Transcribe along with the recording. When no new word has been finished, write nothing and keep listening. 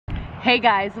Hey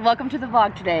guys, welcome to the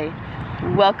vlog today.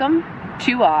 Welcome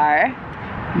to our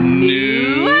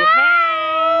new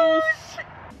house.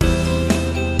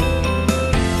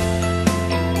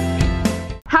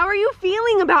 How are you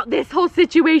feeling about this whole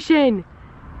situation?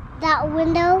 That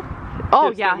window.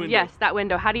 Oh yeah, yes, that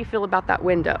window. How do you feel about that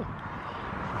window?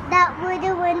 That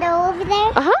window over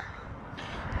there? Uh-huh.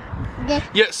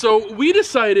 Yeah, so we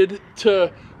decided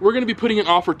we're gonna be putting an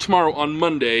offer tomorrow on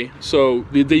Monday, so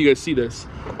the day you guys see this,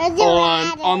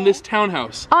 on this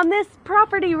townhouse. On this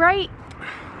property right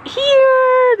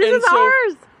here, this is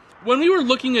ours. When we were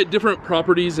looking at different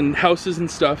properties and houses and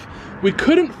stuff, we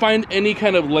couldn't find any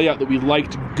kind of layout that we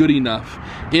liked good enough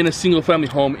in a single family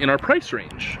home in our price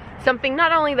range. Something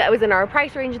not only that was in our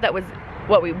price range that was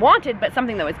what we wanted, but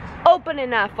something that was open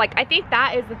enough. Like, I think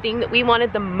that is the thing that we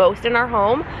wanted the most in our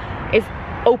home, is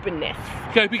openness.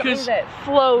 Okay, because something that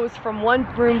flows from one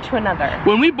room to another.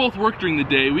 When we both work during the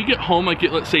day, we get home like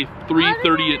at, let's say,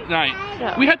 3:30 at night.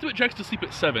 Yeah. We have to put Jax to sleep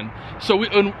at 7. So we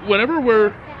only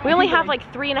have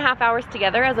like 3.5 hours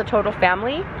together as a total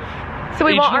family. So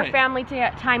we want our family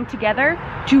time together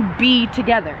to be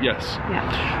together. Yes.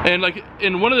 Yeah.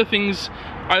 And one of the things,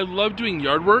 I love doing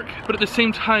yard work, but at the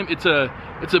same time, it's a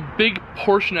big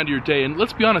portion out of your day. And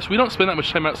let's be honest, we don't spend that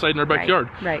much time outside in our backyard.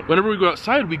 Right. Whenever we go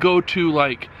outside, we go to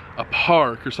like a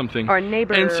park or something. Or a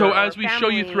neighbor. And so as we family. show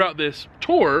you throughout this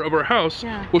tour of our house,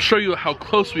 we'll show you how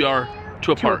close we are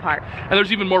to a park. And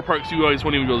there's even more parks you guys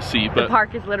won't even be able to see. But the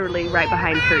park is literally right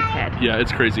behind Kurt's head. Yeah,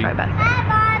 it's crazy. Right back there.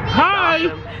 Hi!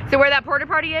 Awesome. So where that porta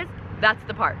potty is, that's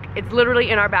the park. It's literally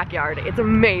in our backyard. It's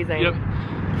amazing. Yep.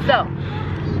 So,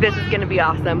 this is gonna be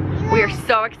awesome. We are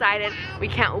so excited. We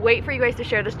can't wait for you guys to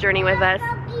share this journey with us.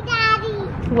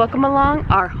 Welcome along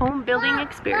our home building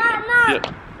experience. Yep.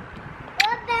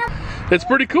 It's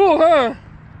pretty cool, huh?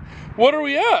 What are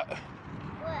we at?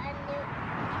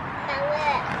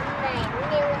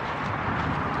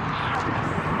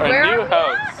 Where Our new are we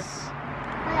house.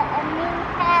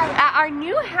 At our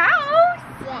new house?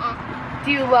 Yeah.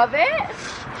 Do you love it?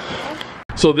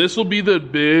 So this will be the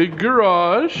big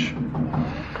garage.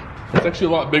 It's actually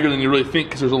a lot bigger than you really think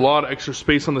because there's a lot of extra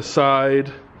space on the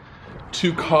side.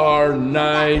 2-car,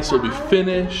 nice, it'll be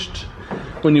finished.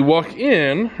 When you walk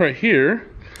in right here,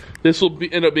 this will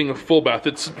end up being a full bath.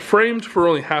 It's framed for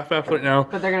only half bath right now,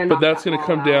 but that's gonna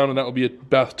come down and that will be a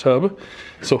bathtub.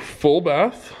 So full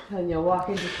bath. And you'll walk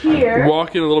into here.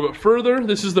 Walk in a little bit further.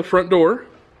 This is the front door.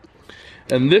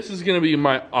 And this is gonna be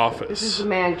my office. This is the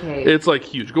man cave. It's like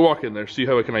huge. Go walk in there so you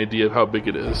have like an idea of how big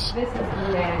it is. This is the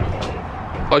man cave.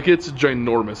 Like, it's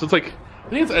ginormous. It's like,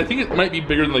 I think it might be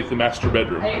bigger than like the master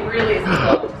bedroom. It really is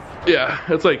close. Yeah,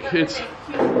 it's like, it's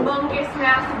humongous,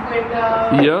 massive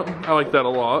window. Yep, I like that a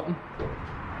lot.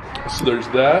 So there's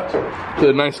that.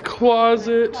 The nice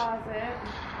closet. I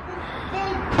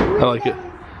like it.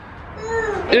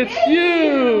 It's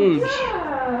huge.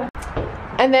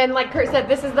 And then, like Kurt said,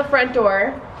 this is the front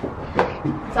door.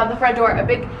 So the front door, a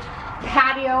big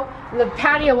patio. And the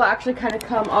patio will actually kind of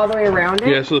come all the way around it.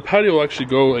 Yeah, so the patio will actually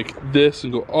go like this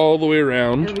and go all the way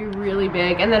around. It'll be really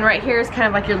big. And then right here is kind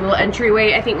of like your little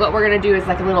entryway. I think what we're gonna do is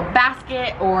like a little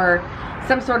basket or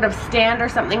some sort of stand or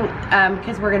something,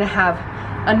 because we're gonna have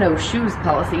a no shoes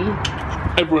policy.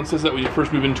 Everyone says that when you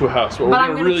first move into a house, but we're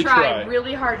I'm gonna really try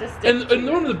really hard to stick and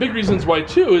one of the big reasons why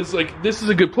too is like this is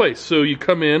a good place. So you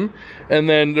come in and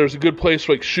then there's a good place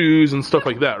for like shoes and stuff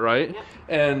like that, right? Yep.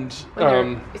 And so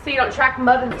you don't track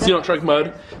mud and stuff. So you don't track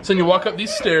mud. So then you walk up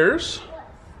these stairs.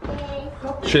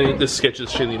 Shaileen, this sketches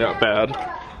Shaileen out bad.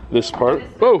 This part.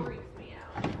 Whoa.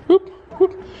 Whoop,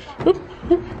 whoop, whoop,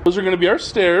 whoop. Those are gonna be our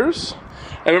stairs.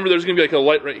 I remember there's gonna be like a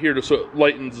light right here so it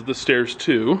lightens the stairs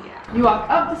too. You walk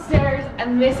up the stairs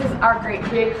and this is our great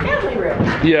big family room.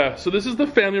 Yeah, so this is the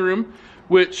family room,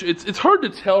 which it's hard to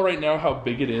tell right now how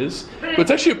big it is, but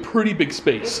it's actually a pretty big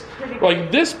space.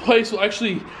 Like this place will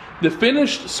actually, the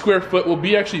finished square foot will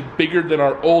be actually bigger than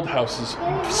our old house's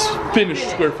finished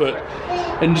square foot,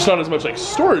 and just not as much like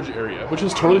storage area, which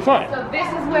is totally fine. So this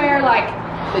is where like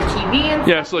the TV and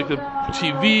yeah, so like the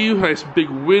TV, nice big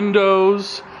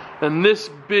windows, and this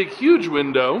big huge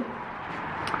window,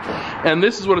 and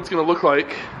this is what it's gonna look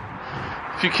like.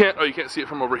 If you can't, oh, you can't see it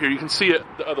from over here. You can see it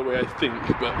the other way, I think,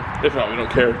 but if not, we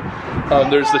don't care.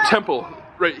 There's the temple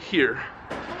right here.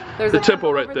 There's the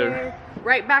temple right there.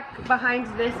 Right back behind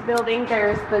this building,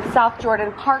 there's the South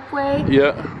Jordan Parkway.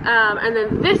 Yeah. And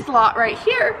then this lot right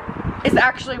here is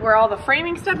actually where all the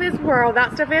framing stuff is, where all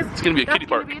that stuff is. It's gonna be a kiddie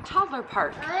park. It's gonna be a toddler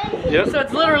park. Yep. So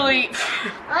it's literally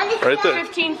right there.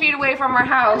 15 feet away from our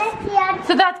house.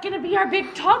 So that's gonna be our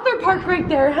big toddler park right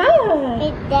there, huh?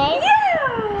 Big day?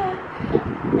 Yeah.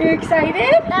 You're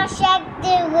excited?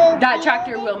 That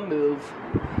tractor will move.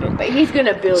 But he's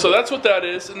gonna build So it. that's what that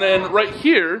is. And then right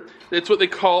here, it's what they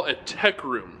call a tech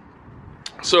room.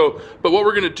 So, but what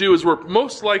we're gonna do is we're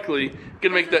most likely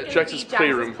gonna make that Jax's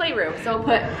playroom. So we'll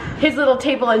put his little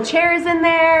table and chairs in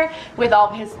there with all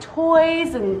of his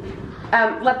toys and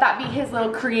let that be his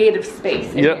little creative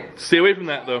space in here. Stay away from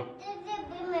that though.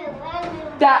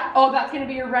 That's gonna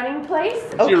be your running place?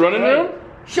 Is your running room?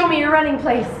 Show me your running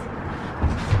place.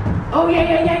 Oh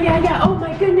yeah. Oh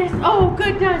my goodness. Oh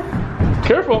goodness.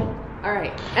 Careful. All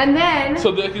right, and then. So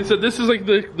like I said, this is like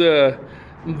the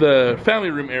family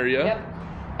room area. Yep.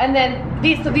 And then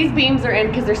these beams are in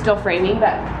because they're still framing,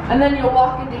 and then you'll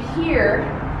walk into here,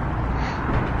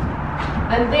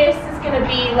 and this is gonna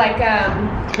be like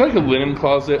kind of like a linen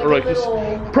closet, or like this.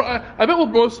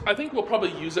 I think we'll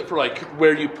probably use it for like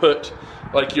where you put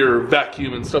like your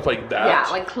vacuum and stuff like that. Yeah,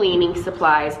 like cleaning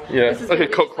supplies. Yeah, this is like a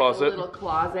coat like closet. a little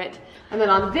closet. And then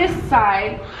on this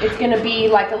side, it's gonna be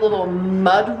like a little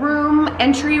mud room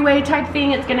entryway type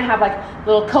thing. It's gonna have like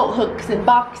little coat hooks and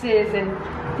boxes and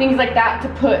things like that to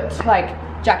put like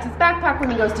Jax's backpack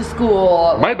when he goes to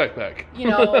school. My backpack. You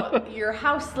know, your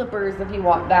house slippers if you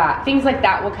want that. Things like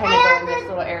that will kind of go in this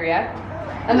little area.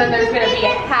 And then there's gonna be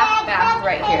a half bath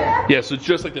right here. Yeah, so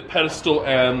just like the pedestal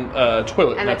and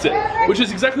toilet, and that's it. Which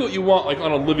is exactly what you want like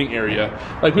on a living area.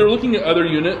 Like we were looking at other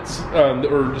units that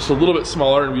were just a little bit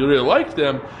smaller and we really liked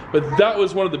them, but that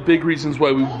was one of the big reasons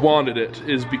why we wanted it,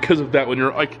 is because of that. When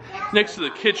you're like next to the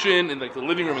kitchen and like the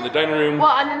living room and the dining room,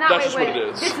 well, and then that's just what it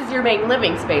is. This is your main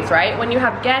living space, right? When you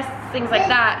have guests, things like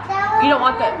that, you don't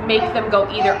want to make them go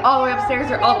either all the way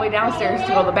upstairs or all the way downstairs to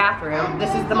go to the bathroom.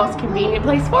 This is the most convenient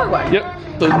place for one. Yep.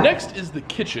 So next is the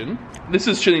kitchen. This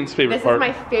is Shaileen's favorite part. This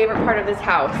is my favorite part of this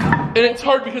house. And it's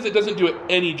hard because it doesn't do it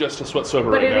any justice whatsoever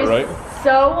right now, right? But it is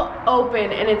so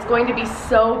open and it's going to be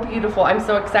so beautiful. I'm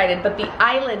so excited. But the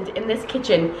island in this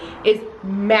kitchen is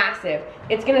massive.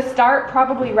 It's gonna start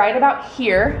probably right about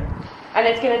here, and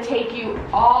it's gonna take you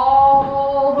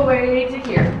all the way to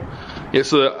here. Yeah,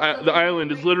 so the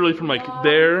island is literally from like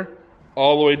there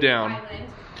all the way down.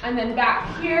 And then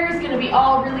back here is going to be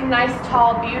all really nice,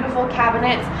 tall, beautiful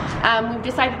cabinets. We've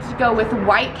decided to go with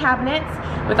white cabinets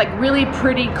with like really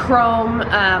pretty chrome.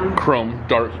 Chrome,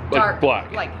 dark, like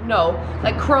black.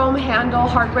 Like chrome handle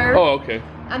hardware. Oh, okay.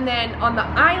 And then on the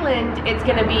island, it's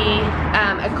going to be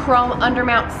a chrome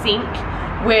undermount sink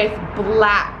with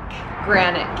black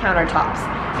granite countertops.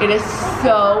 It is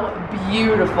so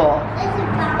beautiful.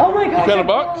 Oh my gosh. Got a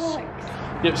box?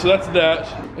 Yep, so that's that.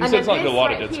 He said it's not like a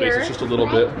lot of dead space, it's just a little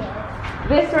bit.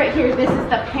 This right here, this is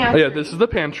the pantry. Oh yeah, this is the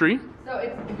pantry. So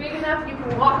it's big enough you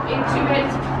can walk into it,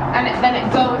 and then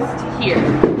it goes to here.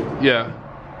 Yeah.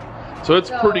 So it's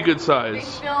pretty good size.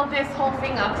 They fill this whole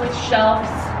thing up with shelves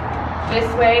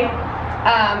this way.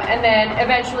 And then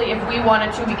eventually, if we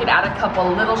wanted to, we could add a couple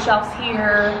little shelves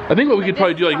here. I think what we could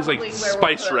probably do is like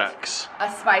spice racks.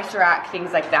 A spice rack,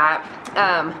 things like that.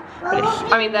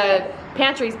 I mean, the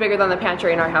pantry's bigger than the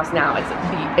pantry in our house now.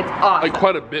 It's awesome. Like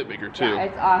quite a bit bigger too. Yeah,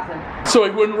 it's awesome. So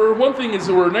like one thing is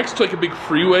we're next to like a big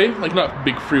freeway, like not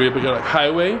big freeway, but like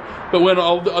highway. But when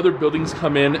all the other buildings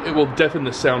come in, it will deafen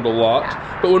the sound a lot.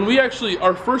 Yeah. But when we actually,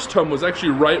 our first home was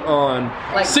actually right on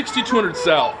like 6200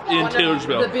 South in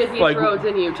Taylorsville. The busiest like, roads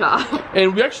in Utah.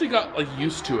 And we actually got like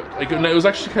used to it. Like it was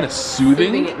actually kind of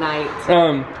soothing. At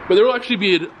night. But there will actually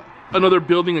be another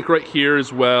building like right here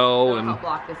as well. It'll help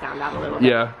block the sound out a little bit.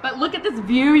 Yeah. But look at this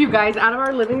view, you guys, out of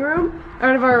our living room,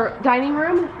 out of our dining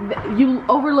room. You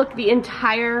overlook the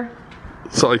entire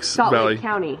Salt Lake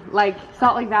County, like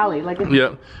Salt Lake Valley. Like it's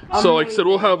yeah. So like I said,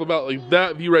 we'll have about like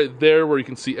that view right there where you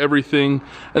can see everything.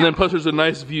 And then plus there's a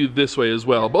nice view this way as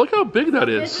well. But look how big that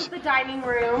is. This is the dining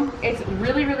room. It's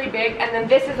really, really big. And then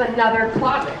this is another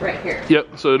closet right here.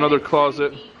 Yep, so another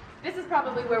closet. This is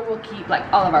probably where we'll keep like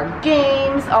all of our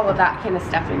games, all of that kind of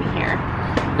stuff in here.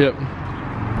 Yep.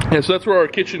 Yeah, so that's where our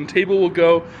kitchen table will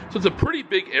go. So it's a pretty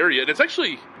big area, and it's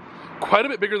actually quite a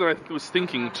bit bigger than I was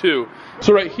thinking too.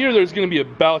 So right here, there's gonna be a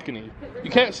balcony.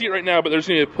 You can't see it right now, but there's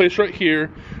gonna be a place right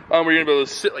here where you're gonna be able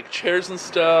to sit like chairs and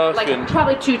stuff. Like and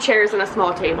probably 2 chairs and a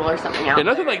small table or something else. Yeah,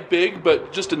 nothing like big,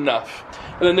 but just enough.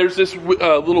 And then there's this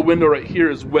little window right here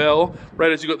as well,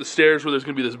 right as you go up the stairs, where there's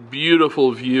gonna be this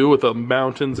beautiful view with the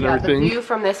mountains and everything. The view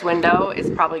from this window is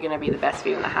probably gonna be the best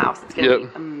view in the house. It's gonna be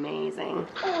amazing.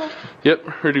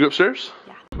 Yep, ready to go upstairs?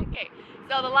 Yeah. Okay,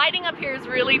 so the lighting up here is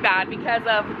really bad because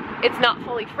of it's not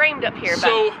fully framed up here.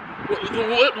 So,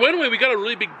 one way we got a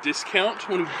really big discount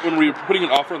when we were putting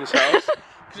an offer on this house.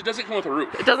 Because it doesn't come with a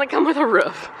roof. It doesn't come with a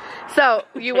roof. So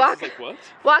you walk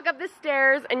up the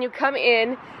stairs and you come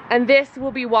in, and this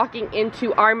will be walking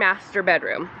into our master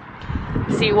bedroom.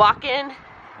 So you walk in,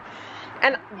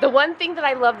 and the one thing that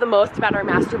I love the most about our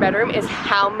master bedroom is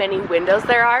how many windows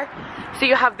there are. So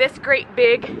you have this great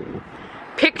big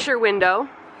picture window,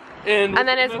 and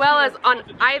then as well as on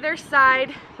either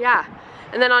side, yeah,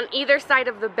 and then on either side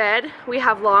of the bed, we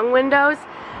have long windows.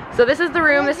 So this is the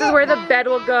room, this is where the bed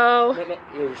will go,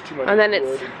 and then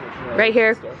it's right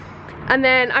here. And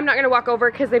then I'm not gonna walk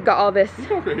over because they've got all this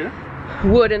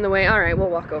wood in the way. All right, we'll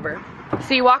walk over.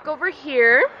 So you walk over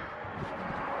here,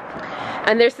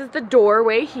 and this is the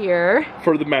doorway here.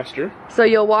 For the master. So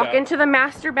you'll walk into the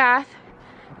master bath.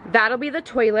 That'll be the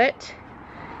toilet.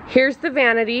 Here's the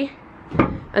vanity,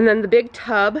 and then the big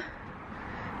tub.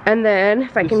 And then,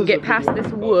 if I can get past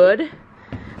this wood,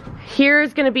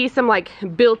 here's gonna be some like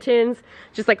built-ins,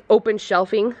 just like open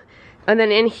shelving. And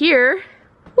then in here,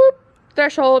 whoop,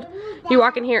 threshold, you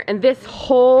walk in here, and this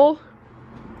whole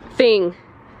thing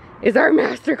is our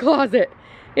master closet.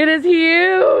 It is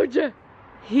huge.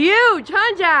 Huge,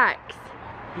 huh, Jax?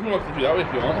 You can walk through that way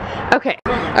if you want. Okay.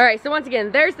 All right, so once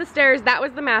again, there's the stairs. That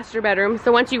was the master bedroom.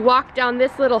 So once you walk down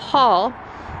this little hall,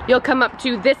 you'll come up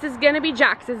to, this is gonna be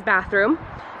Jax's bathroom.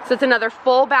 So it's another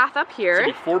full bath up here.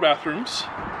 So 4 bathrooms.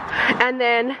 And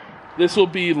then this will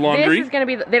be laundry. This is gonna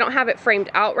be, they don't have it framed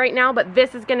out right now, but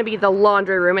this is gonna be the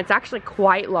laundry room. It's actually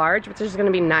quite large, which is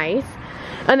gonna be nice.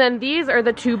 And then these are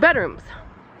the 2 bedrooms.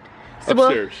 So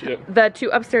upstairs, yep. The 2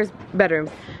 upstairs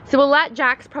bedrooms. So we'll let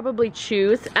Jax probably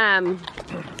choose.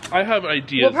 I have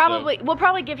ideas. We'll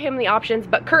probably give him the options,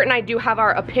 but Kurt and I do have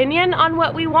our opinion on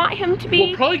what we want him to be.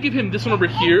 We'll probably give him this one over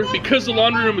here because the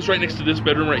laundry room is right next to this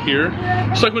bedroom right here.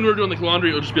 It's like when we were doing like laundry,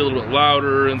 it'll just be a little bit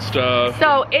louder and stuff.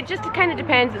 So it just kind of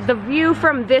depends. The view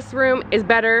from this room is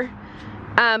better,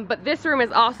 but this room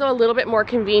is also a little bit more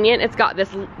convenient. It's got this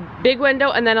big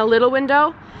window and then a little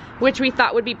window, which we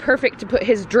thought would be perfect to put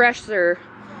his dresser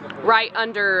right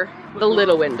under the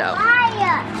little window.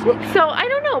 So I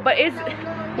don't know, but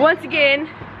once again,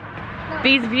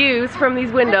 these views from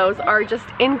these windows are just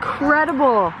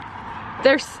incredible.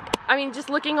 I mean, just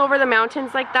looking over the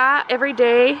mountains like that every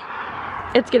day,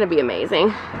 it's gonna be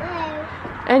amazing.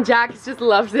 And Jax just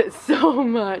loves it so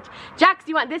much. Jax, do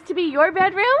you want this to be your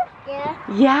bedroom? Yeah.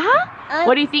 Yeah?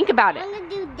 What do you think about it? I'm gonna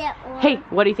do that one. Hey,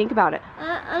 what do you think about it?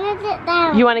 I'm gonna sit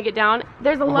down. You want to get down?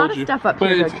 There's a lot of stuff up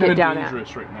here to get down at. But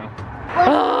it's kind of dangerous right now.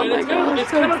 Oh my god, I'm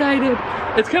so excited.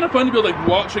 It's kind of fun to be able to like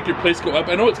watch like your place go up.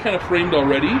 I know it's kind of framed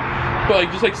already, but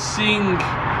like just like seeing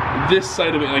this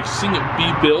side of it, like seeing it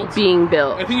be built. Being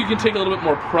built. I think you can take a little bit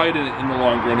more pride in it in the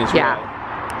long run as well.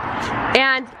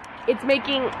 And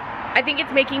I think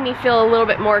it's making me feel a little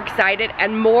bit more excited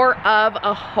and more of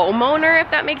a homeowner, if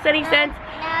that makes any sense.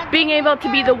 Being able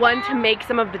to be the one to make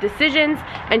some of the decisions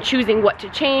and choosing what to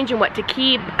change and what to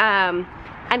keep,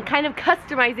 and kind of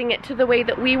customizing it to the way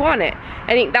that we want it.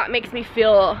 I think that makes me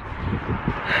feel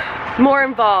more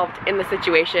involved in the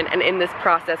situation and in this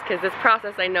process, because this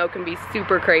process I know can be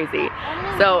super crazy.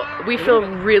 So we feel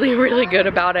really, really good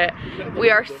about it. We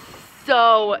are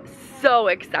so, so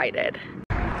excited.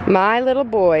 My little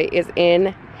boy is in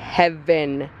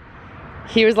heaven.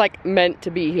 He was like meant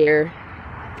to be here.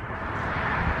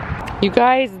 You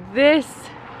guys, this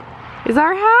is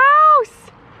our house.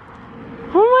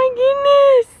 Oh my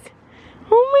goodness.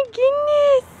 Oh my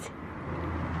goodness.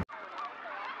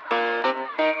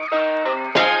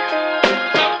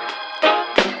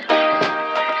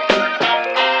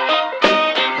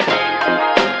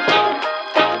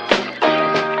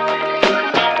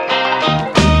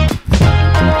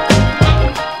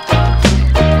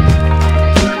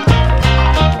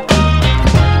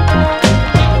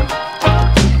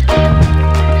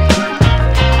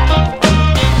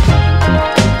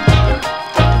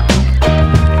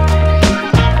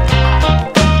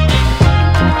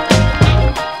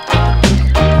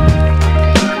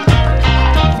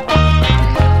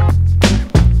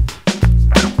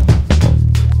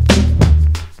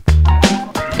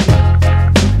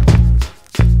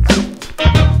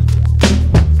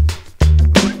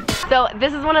 So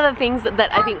this is one of the things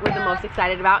that I think we're the most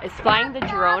excited about, is flying the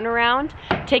drone around,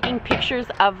 taking pictures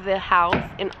of the house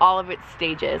in all of its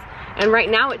stages. And right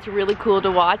now it's really cool to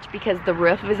watch because the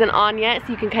roof isn't on yet,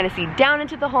 so you can kind of see down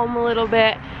into the home a little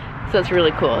bit. So it's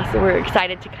really cool. So we're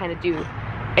excited to kind of do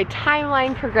a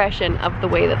timeline progression of the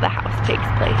way that the house takes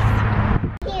place.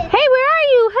 Hey, where are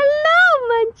you? Hello,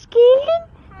 Munchkin.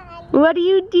 Hi. What are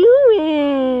you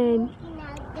doing?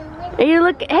 Are you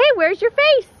looking? Hey, where's your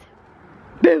face?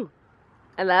 Boo.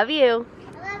 I love you.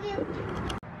 I love you.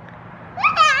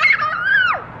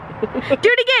 Do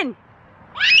it again.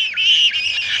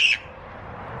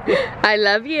 I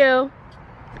love you.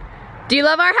 Do you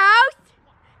love our house?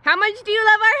 How much do you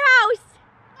love our house?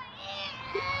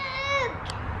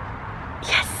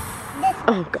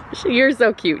 Oh gosh, you're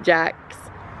so cute, Jax.